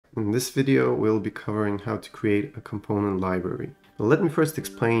In this video, we'll be covering how to create a component library. Now, let me first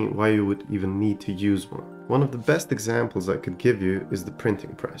explain why you would even need to use one. One of the best examples I could give you is the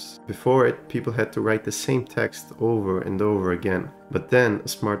printing press. Before it, people had to write the same text over and over again. But then a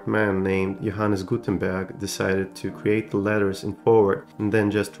smart man named Johannes Gutenberg decided to create the letters in forward and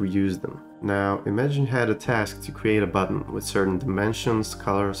then just reuse them. Now, imagine you had a task to create a button with certain dimensions,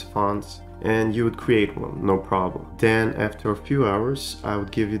 colors, fonts, and you would create one, no problem. Then after a few hours, I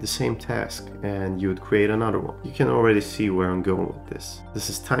would give you the same task and you would create another one. You can already see where I'm going with this. This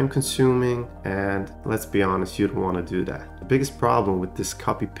is time consuming, and let's be honest, you don't want to do that. The biggest problem with this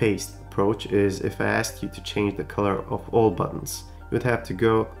copy-paste approach is if I asked you to change the color of all buttons. You would have to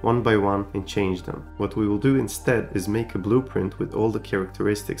go one by one and change them. What we will do instead is make a blueprint with all the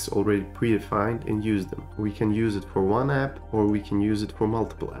characteristics already predefined and use them. We can use it for one app or we can use it for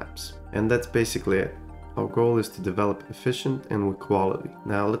multiple apps. And that's basically it. Our goal is to develop efficient and with quality.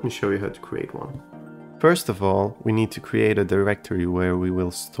 Now let me show you how to create one. First of all, we need to create a directory where we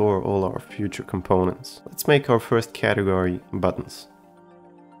will store all our future components. Let's make our first category buttons.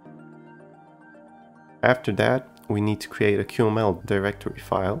 After that, we need to create a QML directory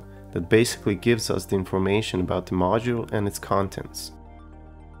file that basically gives us the information about the module and its contents.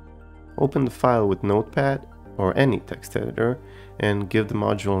 Open the file with Notepad or any text editor and give the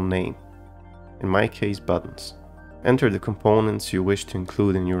module a name, in my case buttons. Enter the components you wish to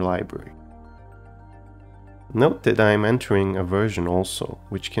include in your library. Note that I am entering a version also,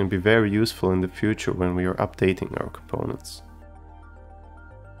 which can be very useful in the future when we are updating our components.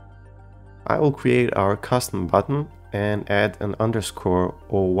 I will create our custom button and add an underscore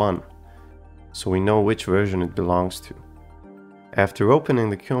 01, so we know which version it belongs to. After opening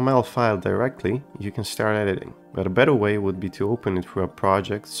the QML file directly, you can start editing, but a better way would be to open it through a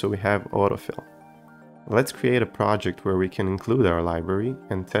project so we have autofill. Let's create a project where we can include our library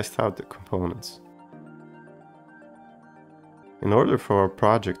and test out the components. In order for our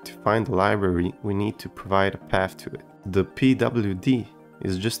project to find the library, we need to provide a path to it. The pwd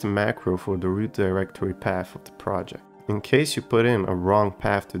is just a macro for the root directory path of the project. In case you put in a wrong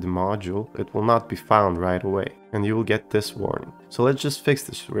path to the module, it will not be found right away, and you will get this warning. So let's just fix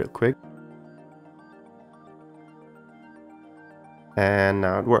this real quick. And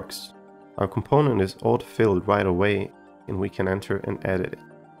now it works. Our component is auto-filled right away, and we can enter and edit it.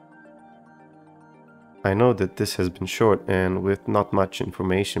 I know that this has been short and with not much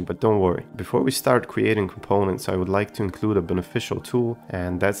information, but don't worry. Before we start creating components, I would like to include a beneficial tool,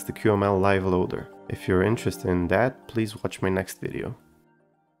 and that's the QML Live Loader. If you're interested in that, please watch my next video.